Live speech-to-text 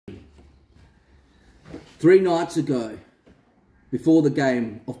3 nights ago, before the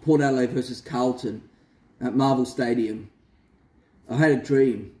game of Port Adelaide versus Carlton at Marvel Stadium, I had a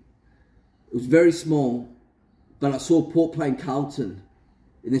dream. It was very small, but I saw Port playing Carlton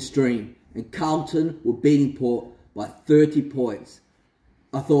in this dream, and Carlton were beating Port by 30 points.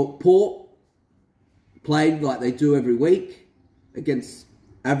 I thought Port played like they do every week against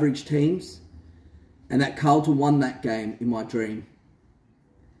average teams, and that Carlton won that game in my dream.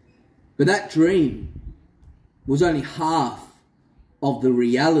 But that dream was only half of the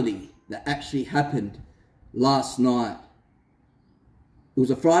reality that actually happened last night. It was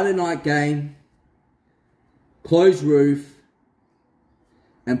a Friday night game, closed roof,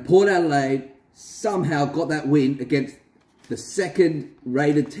 and Port Adelaide somehow got that win against the second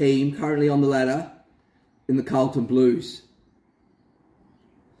rated team currently on the ladder in the Carlton Blues.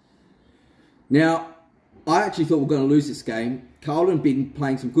 Now, I actually thought we were going to lose this game. Carlton had been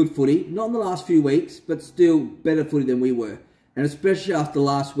playing some good footy, not in the last few weeks, but still better footy than we were. And especially after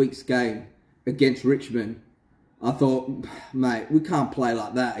last week's game against Richmond, I thought, mate, we can't play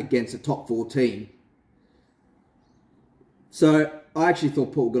like that against a top 4 team. So I actually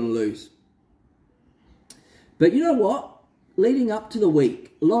thought Port were going to lose. But you know what? Leading up to the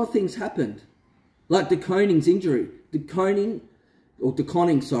week, a lot of things happened. Like De Koning's injury. De Koning,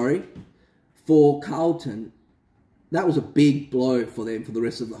 for Carlton, that was a big blow for them for the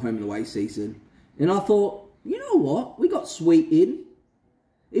rest of the home and away season. And I thought, you know what? We got Sweet in.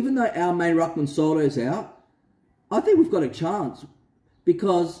 Even though our main ruckman Soldo's out, I think we've got a chance.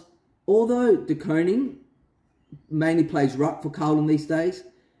 Because although De Koning mainly plays ruck for Carlton these days,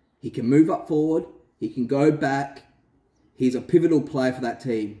 he can move up forward, he can go back. He's a pivotal player for that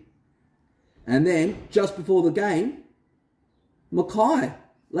team. And then, just before the game, Mackay,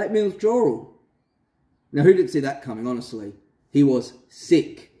 late meal withdrawal. Now, who didn't see that coming, honestly? He was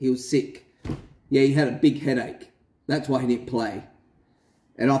sick. He was sick. Yeah, he had a big headache. That's why he didn't play.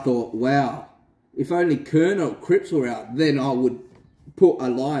 And I thought, wow, if only Kerner or Cripps were out, then I would put a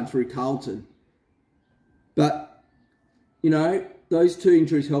line through Carlton. But, you know, those 2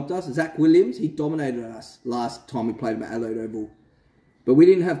 injuries helped us. Zach Williams, he dominated us last time we played him at Adelaide Oval. But we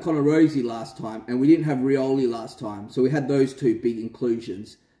didn't have Connor Rosie last time, and we didn't have Rioli last time. So we had those 2 big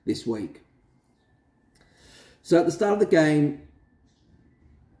inclusions this week. So at the start of the game,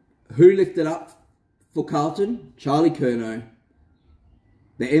 who lifted up for Carlton? Charlie Curnow,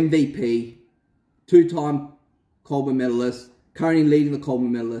 the MVP, 2-time Coleman medalist, currently leading the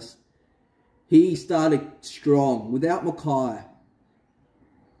Coleman medalist. He started strong. Without Mackay,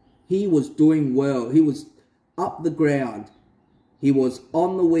 he was doing well. He was up the ground. He was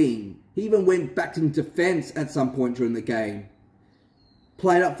on the wing. He even went back in defence at some point during the game.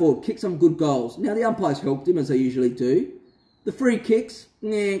 Played up forward, kicked some good goals. Now, the umpires helped him, as they usually do. The free kicks,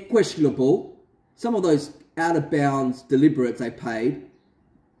 questionable. Some of those out-of-bounds deliberates they paid,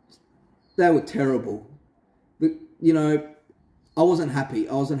 they were terrible. But, you know, I wasn't happy.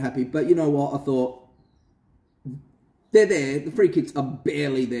 But you know what? I thought, they're there. The free kicks are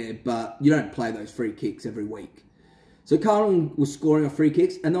barely there, but you don't play those free kicks every week. So Carlton was scoring off free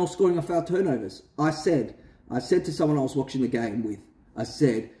kicks, and they were scoring off our turnovers. I said to someone I was watching the game with, I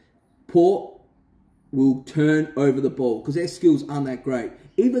said, Port will turn over the ball because their skills aren't that great.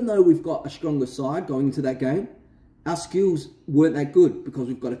 Even though we've got a stronger side going into that game, our skills weren't that good because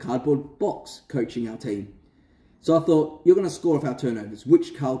we've got a cardboard box coaching our team. So I thought, you're going to score off our turnovers,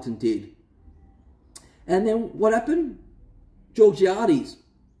 which Carlton did. And then what happened? Georgiades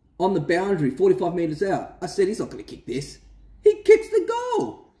on the boundary, 45 metres out. I said, he's not going to kick this. He kicks the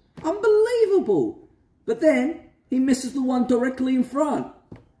goal. Unbelievable. But then he misses the one directly in front.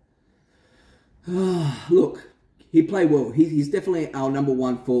 Look, he played well. He's definitely our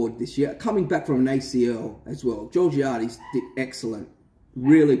 #1 forward this year. Coming back from an ACL as well. Georgiades did excellent.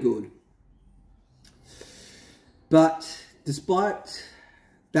 Really good. But despite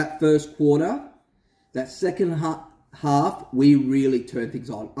that first quarter, that second half, we really turned things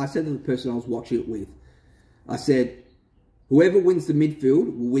on. I said to the person I was watching it with, I said, whoever wins the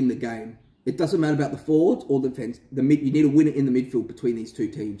midfield will win the game. It doesn't matter about the forwards or the defence. You need to win it in the midfield between these 2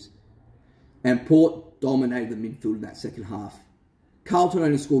 teams. And Port dominated the midfield in that second half. Carlton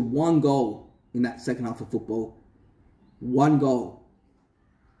only scored 1 goal in that second half of football. 1 goal.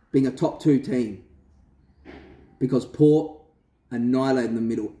 Being a top 2 team. Because Port annihilated in the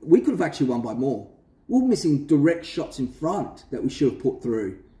middle. We could have actually won by more. We were missing direct shots in front that we should have put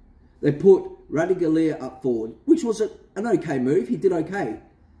through. They put Radigalia up forward, which was an okay move. He did okay.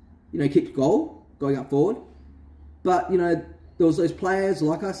 You know, he kicked a goal, going up forward. But, you know, there was those players,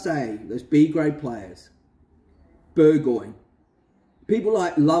 like I say, those B-grade players. Burgoyne, People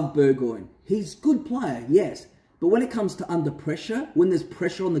like love Burgoyne. He's a good player, yes. But when it comes to under pressure, when there's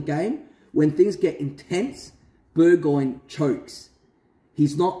pressure on the game, when things get intense, Burgoyne chokes.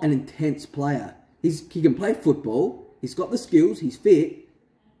 He's not an intense player. He can play football. He's got the skills. He's fit.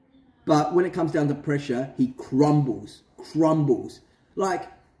 But when it comes down to pressure, he crumbles.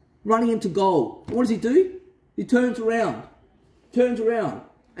 Like running into goal. What does he do? He turns around,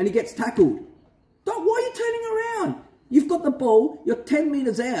 and he gets tackled. Why are you turning around? You've got the ball, you're 10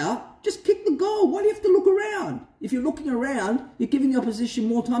 metres out, just kick the goal. Why do you have to look around? If you're looking around, you're giving the opposition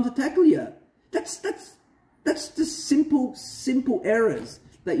more time to tackle you. That's just simple errors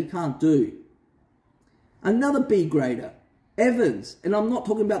that you can't do. Another B grader, Evans. And I'm not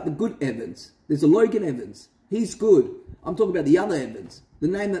talking about the good Evans. There's a Logan Evans. He's good. I'm talking about the other Evans. The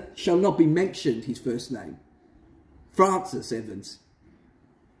name that shall not be mentioned, his first name. Francis Evans.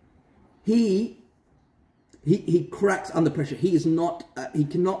 He cracks under pressure. He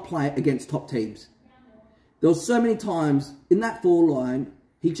cannot play against top teams. There were so many times in that forward line,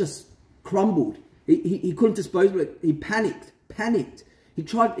 he just crumbled. He couldn't dispose of it. He panicked.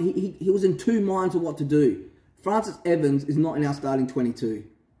 He was in two minds of what to do. Francis Evans is not in our starting 22.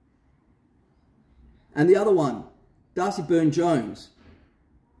 And the other one, Darcy Byrne-Jones.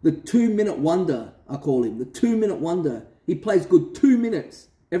 The 2-minute wonder, I call him. The 2-minute wonder. He plays good 2 minutes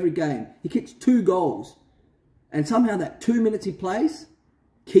every game. He kicks 2 goals. And somehow that 2 minutes he plays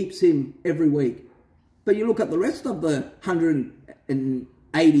keeps him every week. But you look at the rest of the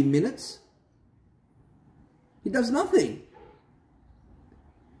 180 minutes, he does nothing.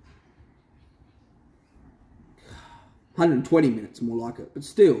 120 minutes, more like it. But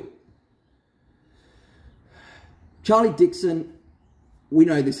still. Charlie Dixon, we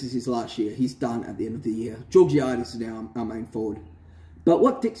know this is his last year. He's done at the end of the year. Georgiades is now our main forward. But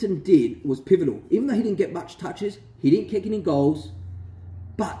what Dixon did was pivotal. Even though he didn't get much touches, he didn't kick any goals,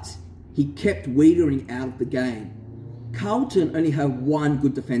 but he kept Wiedering out of the game. Carlton only have one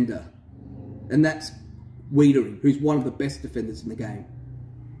good defender, and that's Wiedering, who's one of the best defenders in the game.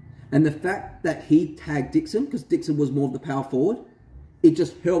 And the fact that he tagged Dixon, because Dixon was more of the power forward, it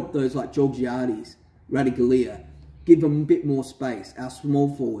just helped those like Georgiades, Radigalia, give them a bit more space, our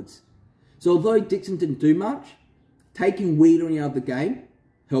small forwards. So although Dixon didn't do much, taking Wiedering out of the game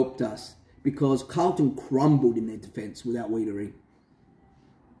helped us because Carlton crumbled in their defence without Wiedering.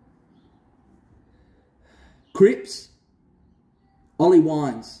 Cripps, Ollie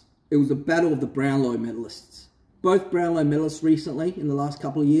Wines. It was a battle of the Brownlow medalists. Both Brownlow medalists recently in the last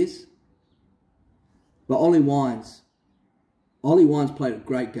couple of years. But Ollie Wines played a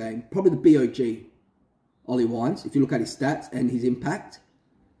great game. Probably the BOG, Ollie Wines, if you look at his stats and his impact.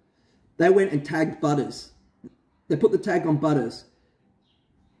 They went and tagged Butters. They put the tag on Butters.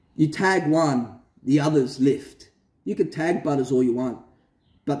 You tag one, the others lift. You can tag Butters all you want.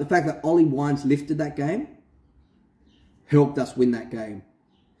 But the fact that Ollie Wines lifted that game helped us win that game.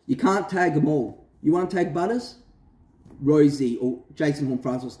 You can't tag them all. You want to tag Butters? Rosie or Jason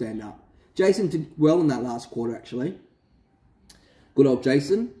Horn-France will stand up. Jason did well in that last quarter, actually. Good old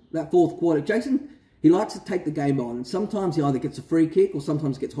Jason. That fourth quarter. Jason, he likes to take the game on. And sometimes he either gets a free kick or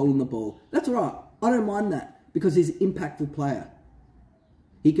sometimes gets hold on the ball. That's all right. I don't mind that. Because he's an impactful player.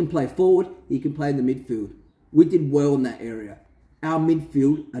 He can play forward, he can play in the midfield. We did well in that area. Our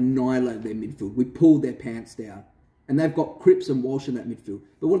midfield annihilated their midfield. We pulled their pants down. And they've got Cripps and Walsh in that midfield.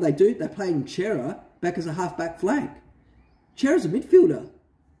 But what do? They're playing Chera back as a half-back flank. Chera's a midfielder.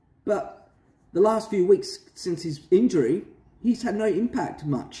 But the last few weeks since his injury, he's had no impact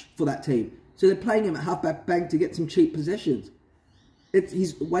much for that team. So they're playing him at half-back bank to get some cheap possessions.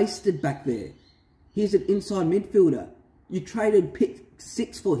 He's wasted back there. He's an inside midfielder. You traded pick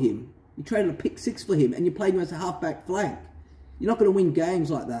 6 for him. You traded a pick 6 for him and you played him as a half-back flank. You're not going to win games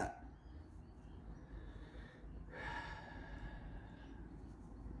like that.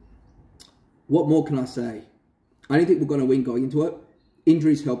 What more can I say? I don't think we're going to win going into it.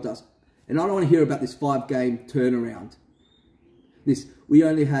 Injuries helped us. And I don't want to hear about this 5-game turnaround. We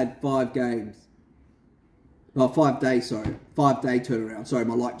only had 5 games. Oh, 5 days, sorry. 5-day turnaround. Sorry,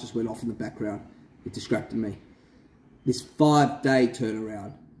 my light just went off in the background. It distracted me. This 5-day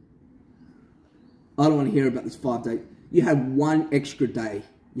turnaround. I don't want to hear about this 5-day. You had one extra day.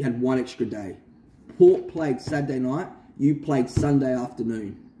 Port played Saturday night. You played Sunday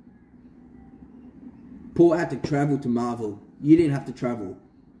afternoon. Port had to travel to Marvel. You didn't have to travel.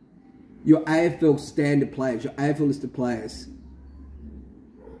 Your AFL standard players, your AFL listed players.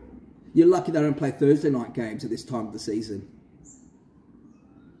 You're lucky they don't play Thursday night games at this time of the season.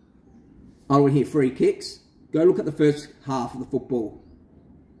 I don't want to hear free kicks. Go look at the first half of the football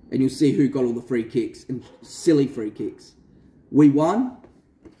and you'll see who got all the free kicks and silly free kicks. We won.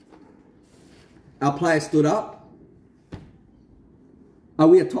 Our players stood up. Are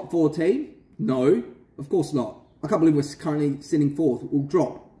we a top 4 team? No, of course not. I can't believe we're currently sitting 4th. We'll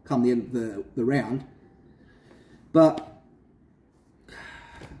drop come the end of the round. But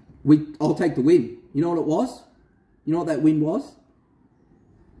I'll take the win. You know what it was? You know what that win was?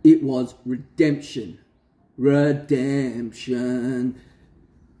 It was redemption. Redemption.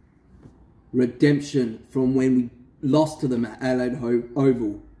 Redemption from when we lost to them at Adelaide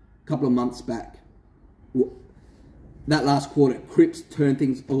Oval a couple of months back. That last quarter, Cripps turned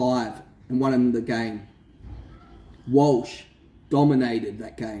things alive and won the game. Walsh dominated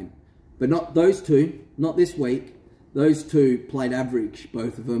that game. But not those two, not this week. Those two played average,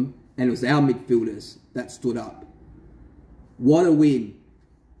 both of them. And it was our midfielders that stood up. What a win.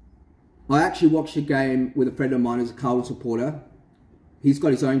 I actually watched a game with a friend of mine who's a Carlton supporter. He's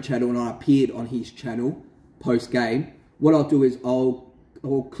got his own channel and I appeared on his channel post-game. What I'll do is I'll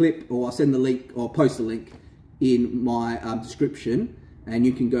clip or I'll send the link or post the link in my description and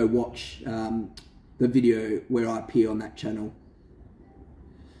you can go watch the video where I appear on that channel.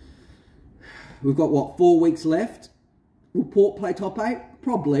 We've got, what, 4 weeks left? Will Port play top 8?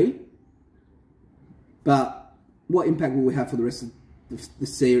 Probably. But what impact will we have for the rest of the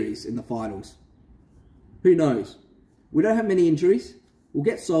series in the finals? Who knows? We don't have many injuries. We'll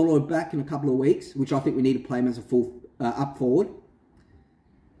get Solo back in a couple of weeks, which I think we need to play him as a full up forward.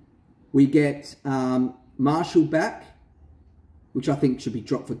 We get Marshall back, which I think should be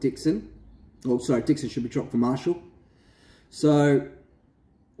dropped for Dixon. Oh, sorry, Dixon should be dropped for Marshall. So,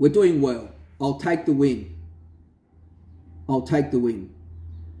 we're doing well. I'll take the win. I'll take the win.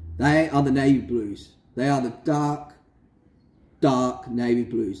 They are the Navy Blues. They are the dark, dark Navy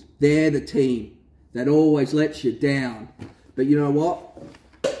Blues. They're the team that always lets you down. But you know what?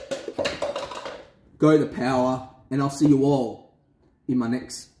 Go the power, and I'll see you all in my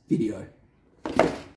next video.